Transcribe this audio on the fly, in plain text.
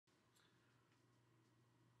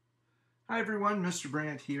Hi everyone, Mr.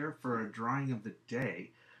 Brandt here for a drawing of the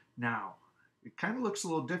day. Now, it kind of looks a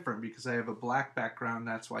little different because I have a black background.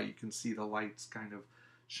 That's why you can see the lights kind of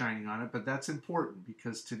shining on it. But that's important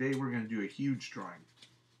because today we're going to do a huge drawing.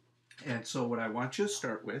 And so what I want you to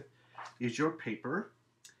start with is your paper.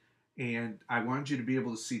 And I want you to be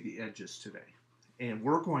able to see the edges today. And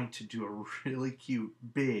we're going to do a really cute,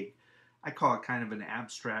 big, I call it kind of an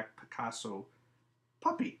abstract Picasso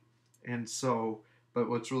puppy. And so, but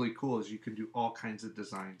what's really cool is you can do all kinds of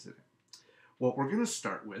designs in it. What we're going to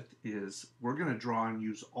start with is we're going to draw and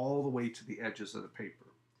use all the way to the edges of the paper.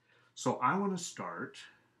 So I want to start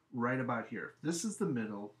right about here. This is the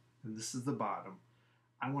middle and this is the bottom.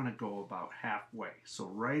 I want to go about halfway. So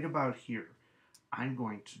right about here, I'm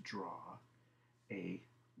going to draw a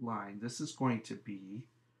line. This is going to be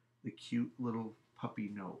the cute little puppy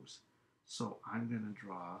nose. So I'm going to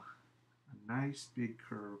draw a nice big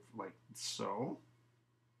curve like so.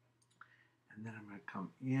 And then I'm going to come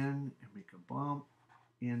in and make a bump,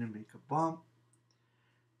 in and make a bump.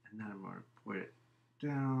 And then I'm going to put it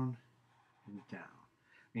down and down.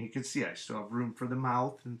 And you can see I still have room for the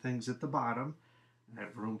mouth and things at the bottom. And I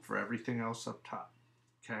have room for everything else up top.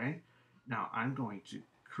 Okay? Now I'm going to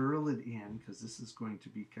curl it in because this is going to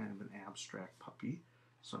be kind of an abstract puppy.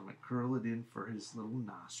 So I'm going to curl it in for his little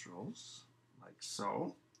nostrils, like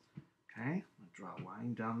so. Okay, I'm going to draw a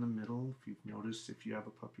line down the middle. If you've noticed, if you have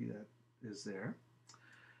a puppy that is there.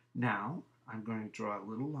 Now, I'm going to draw a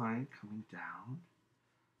little line coming down,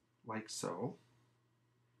 like so.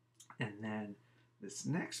 And then this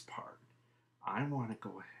next part, I want to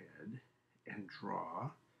go ahead and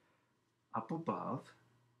draw up above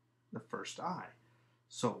the first eye.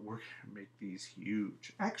 So we're going to make these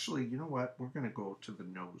huge. Actually, you know what? We're going to go to the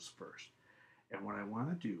nose first. And what I want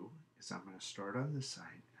to do is I'm going to start on this side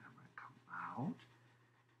and I'm going to come out.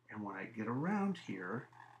 And when I get around here,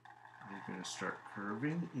 I'm going to start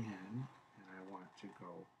curving in and I want to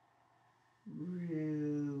go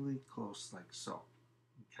really close like so.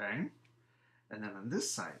 Okay? And then on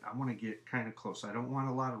this side, I want to get kind of close. I don't want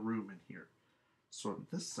a lot of room in here. So on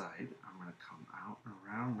this side, I'm going to come out and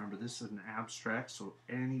around. Remember, this is an abstract, so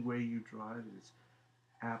any way you draw it is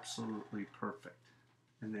absolutely perfect.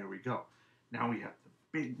 And there we go. Now we have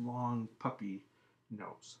the big, long puppy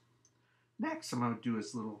nose. Next, I'm going to do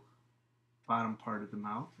his little bottom part of the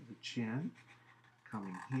mouth, the chin,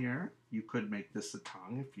 coming here. You could make this a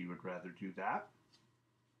tongue if you would rather do that.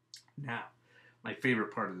 Now, my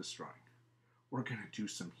favorite part of this drawing. We're going to do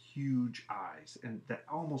some huge eyes, and that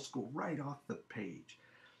almost go right off the page.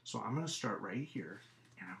 So I'm going to start right here,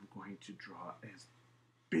 and I'm going to draw as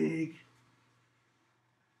big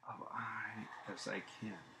of eye as I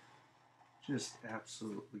can. Just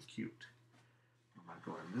absolutely cute. I'm going to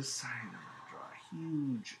go on this side, and I'm going to draw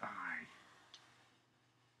a huge eye.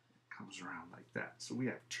 It comes around like that. So we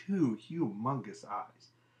have two humongous eyes,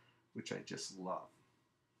 which I just love.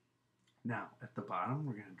 Now, at the bottom,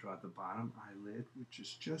 we're going to draw the bottom eyelid, which is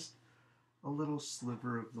just a little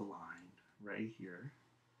sliver of the line right here,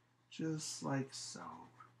 just like so.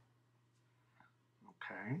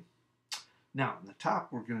 Okay. Now, on the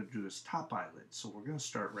top, we're going to do his top eyelid. So we're going to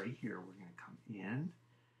start right here. We're going to come in,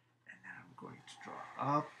 and then I'm going to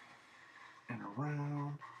draw up and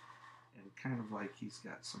around, and kind of like he's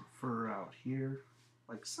got some fur out here,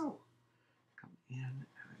 like so. Come in, and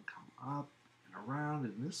then come up and around,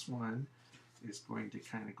 and this one is going to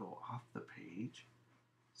kind of go off the page,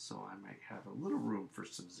 so I might have a little room for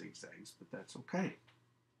some zigzags, but that's okay.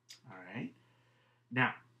 All right,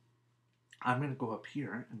 now I'm going to go up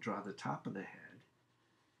here and draw the top of the head,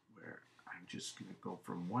 where I'm just going to go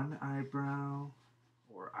from one eyebrow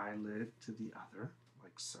or eyelid to the other,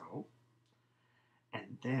 like so,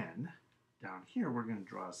 and then down here we're going to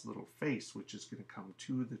draw his little face, which is going to come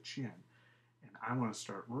to the chin. And I want to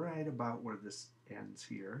start right about where this ends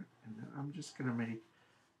here. And then I'm just going to make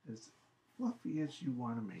as fluffy as you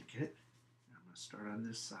want to make it. I'm going to start on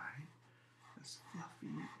this side, as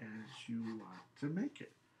fluffy as you want to make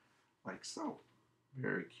it. Like so.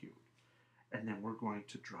 Very cute. And then we're going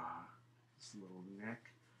to draw this little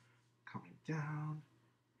neck coming down,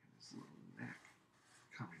 and this little neck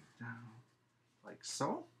coming down, like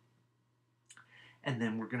so. And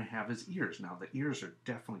then we're going to have his ears. Now, the ears are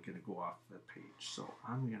definitely going to go off the page. So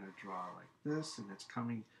I'm going to draw like this, and it's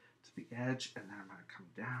coming to the edge. And then I'm going to come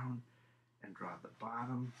down and draw the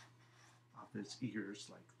bottom of his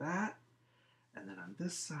ears like that. And then on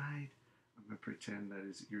this side, I'm going to pretend that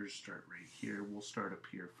his ears start right here. We'll start up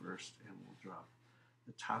here first, and we'll draw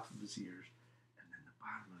the top of his ears. And then the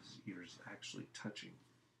bottom of his ears actually touching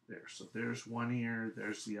there. So there's one ear,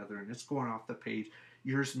 there's the other, and it's going off the page.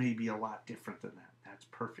 Yours may be a lot different than that. That's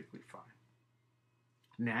perfectly fine.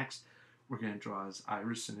 Next, we're going to draw his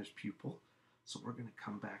iris and his pupil. So we're going to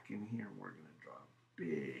come back in here and we're going to draw a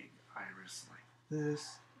big iris like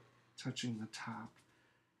this, touching the top,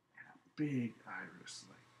 and a big iris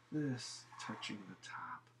like this, touching the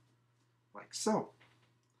top, like so.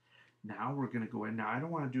 Now we're going to go in. Now I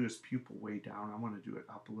don't want to do his pupil way down. I want to do it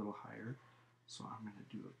up a little higher. So I'm going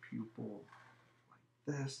to do a pupil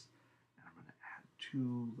like this, and I'm going to add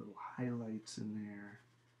two little highlights in there.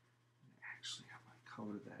 Actually, I'm going to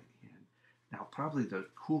color that in. Now, probably the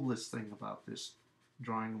coolest thing about this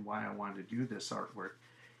drawing and why I wanted to do this artwork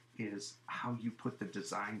is how you put the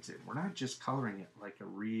designs in. We're not just coloring it like a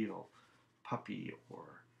real puppy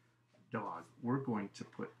or a dog. We're going to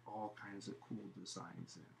put all kinds of cool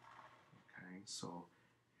designs in. Okay, so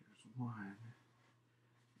here's one.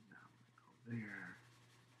 Now I'm going to go there.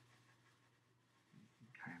 You can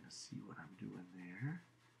kind of see what I'm doing there.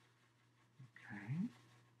 Okay. And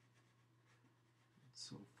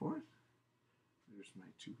so forth. There's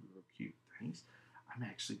my two little cute things. I'm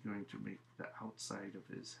actually going to make the outside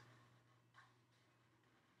of his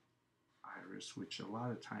iris, which a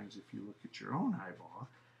lot of times if you look at your own eyeball,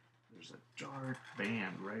 there's a dark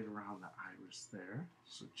band right around the iris there.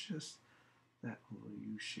 So just that little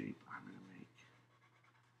U shape I'm going to make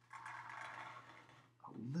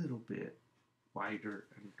a little bit wider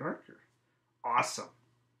and darker. Awesome.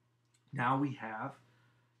 Now we have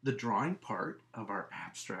the drawing part of our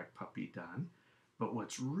abstract puppy done. But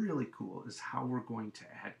what's really cool is how we're going to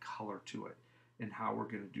add color to it and how we're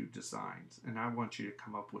going to do designs. And I want you to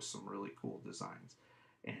come up with some really cool designs.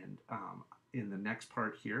 And in the next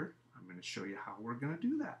part here, I'm going to show you how we're going to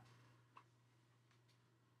do that.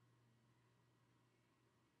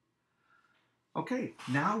 Okay,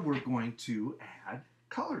 now we're going to add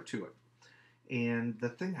color to it. And the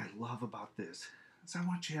thing I love about this is I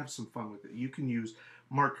want you to have some fun with it. You can use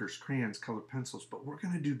markers, crayons, colored pencils, but we're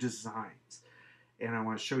going to do designs. And I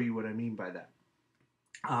want to show you what I mean by that.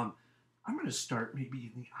 I'm going to start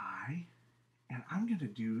maybe in the eye, and I'm going to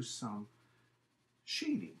do some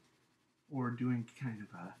shading or doing kind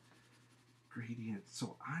of a gradient.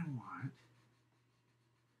 So I want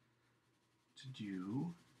to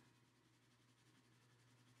do,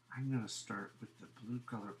 I'm going to start with the blue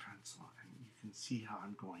color pencil, and you can see how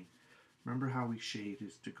I'm going. Remember how we shade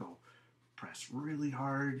is to go press really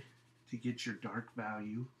hard to get your dark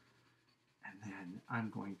value. And then I'm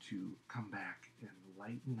going to come back and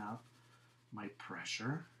lighten up my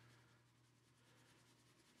pressure.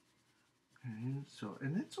 Okay, so,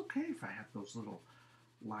 and it's okay if I have those little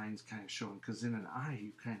lines kind of showing, because in an eye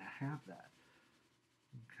you kind of have that.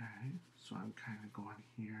 Okay, so I'm kind of going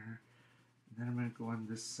here, and then I'm going to go on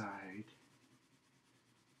this side.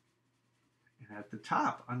 And at the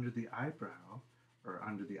top, under the eyebrow, or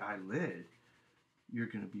under the eyelid, you're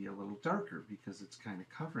going to be a little darker because it's kind of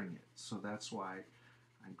covering it. So that's why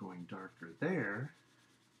I'm going darker there.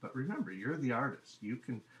 But remember, you're the artist. You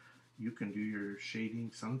can do your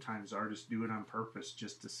shading. Sometimes artists do it on purpose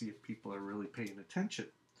just to see if people are really paying attention.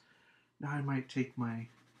 Now I might take my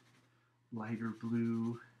lighter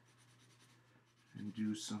blue and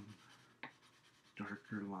do some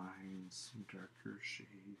darker lines, some darker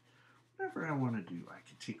shade. Whatever I want to do. I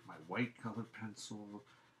could take my white colored pencil.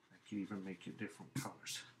 I could even make it different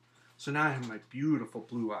colors. So now I have my beautiful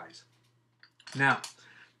blue eyes. Now,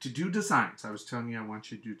 to do designs, I was telling you I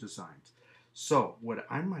want you to do designs. So what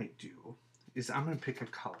I might do is I'm going to pick a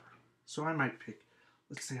color. So I might pick,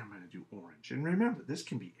 let's say I'm going to do orange. And remember, this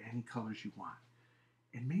can be any colors you want.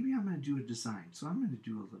 And maybe I'm going to do a design. So I'm going to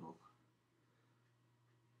do a little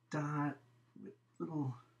dot with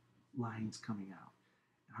little lines coming out.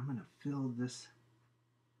 And I'm going to fill this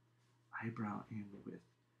eyebrow in with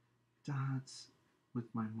dots with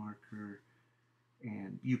my marker.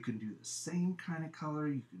 And you can do the same kind of color.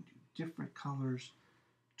 You can do different colors.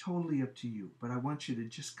 Totally up to you. But I want you to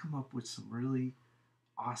just come up with some really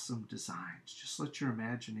awesome designs. Just let your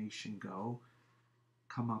imagination go.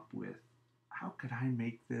 Come up with, how could I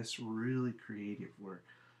make this really creative where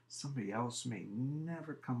somebody else may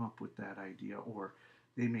never come up with that idea, or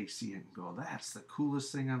they may see it and go, that's the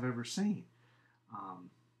coolest thing I've ever seen.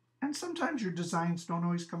 And sometimes your designs don't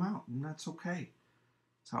always come out, and that's okay.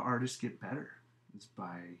 It's how artists get better. It's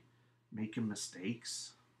by making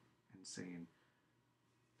mistakes and saying,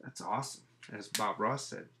 that's awesome. As Bob Ross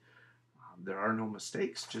said, there are no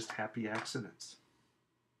mistakes, just happy accidents.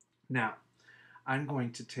 Now, I'm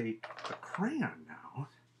going to take a crayon now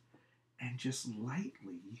and just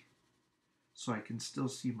lightly, so I can still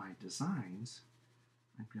see my designs,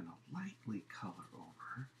 I'm going to lightly color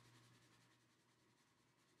over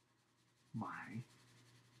my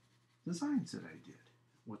designs that I did.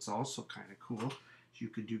 What's also kind of cool You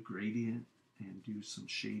could do gradient and do some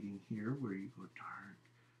shading here where you go dark,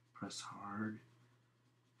 press harder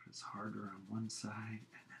on one side,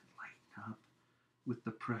 and then lighten up with the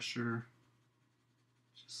pressure,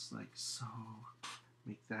 just like so.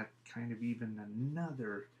 Make that kind of even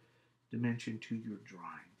another dimension to your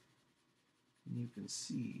drawing. And you can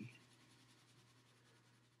see,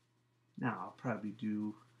 now I'll probably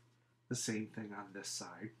do the same thing on this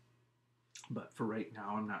side, but for right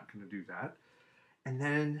now I'm not going to do that. And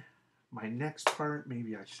then my next part,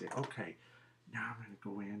 maybe I say, okay, now I'm going to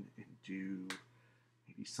go in and do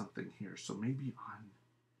maybe something here. So maybe on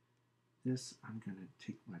this, I'm going to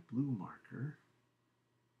take my blue marker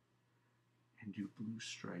and do blue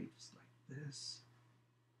stripes like this,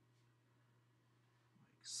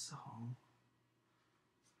 like so.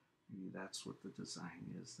 Maybe that's what the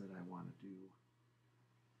design is that I want to do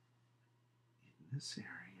in this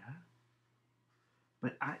area.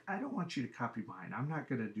 But I don't want you to copy mine. I'm not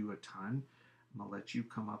going to do a ton. I'm going to let you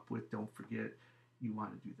come up with, don't forget, you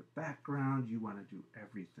want to do the background, you want to do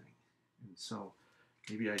everything. And so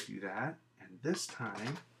maybe I do that. And this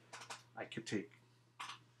time I could take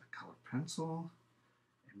a colored pencil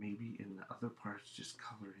and maybe in the other parts just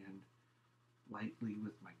color in lightly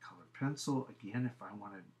with my colored pencil. Again, if I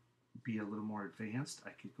want to be a little more advanced, I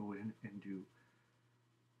could go in and do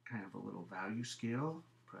kind of a little value scale,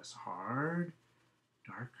 press hard,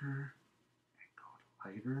 darker, and go to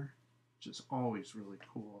lighter, which is always really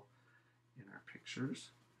cool in our pictures.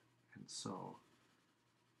 And so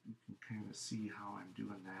you can kind of see how I'm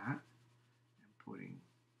doing that and putting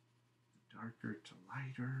the darker to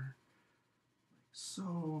lighter, like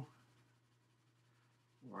so.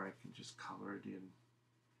 Or I can just color it in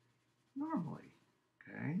normally,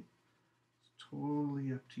 okay? It's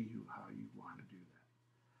totally up to you how you want to do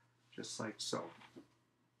that. Just like so.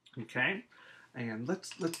 Okay? And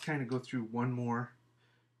let's kind of go through one more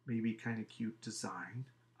maybe kind of cute design.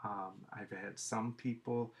 I've had some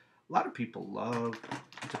people, a lot of people love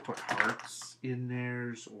to put hearts in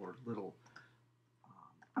theirs or little,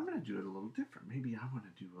 I'm going to do it a little different. Maybe I want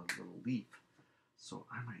to do a little leaf. So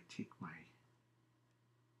I might take my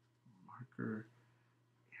marker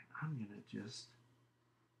and I'm going to just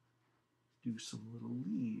do some little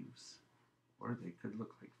leaves. Or they could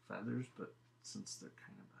look like feathers, but since they're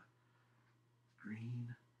kind of a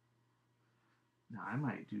green. Now I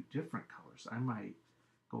might do different colors. I might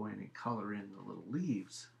go in and color in the little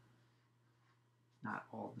leaves. Not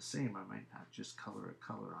all the same. I might not just color a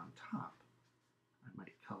color on top. I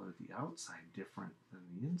might color the outside different than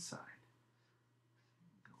the inside.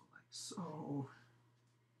 Go like so.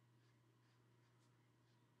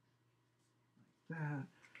 Like that.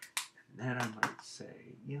 And then I might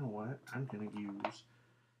say, you know what? I'm going to use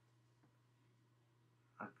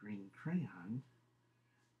a green crayon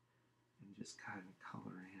and just kind of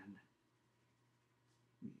color in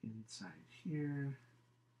the inside here,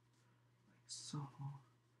 like so.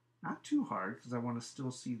 Not too hard because I want to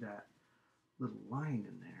still see that little line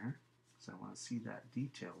in there because I want to see that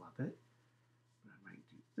detail of it. But I might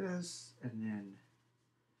do this and then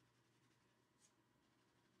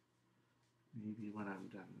maybe when I'm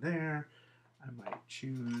done there, I might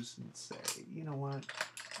choose and say, you know what,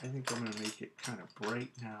 I think I'm going to make it kind of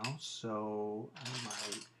bright now, so I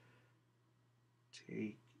might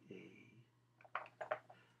take a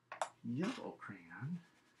yellow crayon.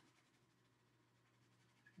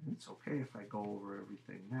 And it's okay if I go over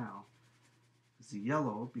everything now. Because the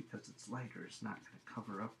yellow, because it's lighter, is not going to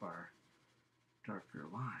cover up our darker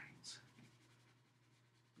lines.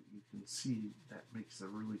 But you can see that makes a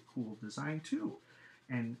really cool design too.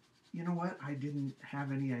 And you know what? I didn't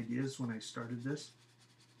have any ideas when I started this.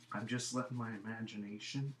 I'm just letting my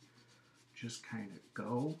imagination just kind of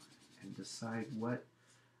go and decide what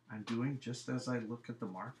I'm doing just as I look at the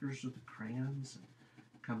markers or the crayons and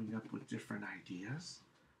coming up with different ideas.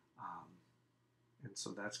 And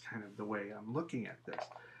so that's kind of the way I'm looking at this.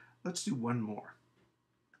 Let's do one more.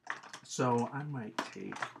 So I might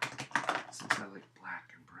take, since I like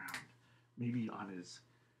black and brown, maybe on his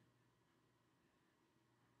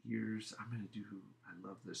ears, I'm going to do, I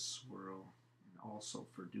love this swirl, and also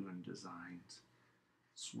for doing designs.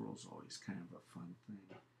 Swirl's always kind of a fun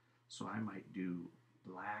thing. So I might do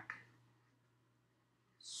black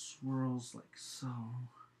swirls like so.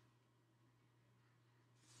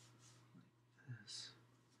 Like this.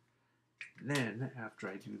 Then, after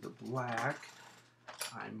I do the black,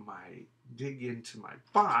 I might dig into my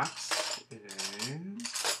box and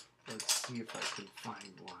let's see if I can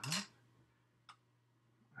find one.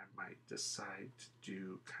 I might decide to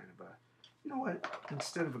do kind of a, you know what,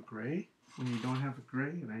 instead of a gray, when you don't have a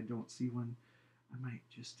gray and I don't see one, I might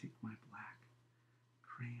just take my black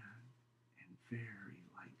crayon and very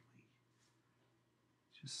lightly.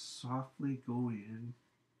 Just softly go in,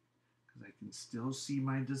 because I can still see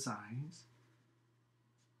my designs.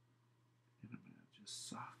 And I'm going to just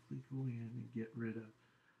softly go in and get rid of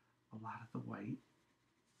a lot of the white.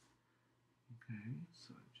 Okay,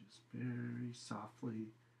 so just very softly,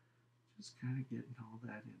 just kind of getting all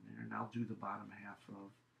that in there. And I'll do the bottom half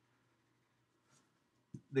of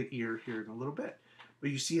the ear here in a little bit. But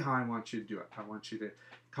you see how I want you to do it. I want you to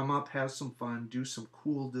come up, have some fun, do some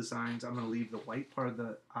cool designs. I'm going to leave the white part of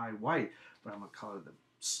the eye white, but I'm going to color the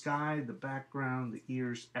sky, the background, the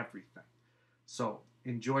ears, everything. So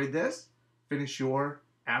enjoy this. Finish your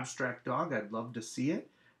abstract dog. I'd love to see it.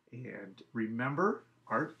 And remember,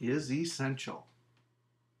 art is essential.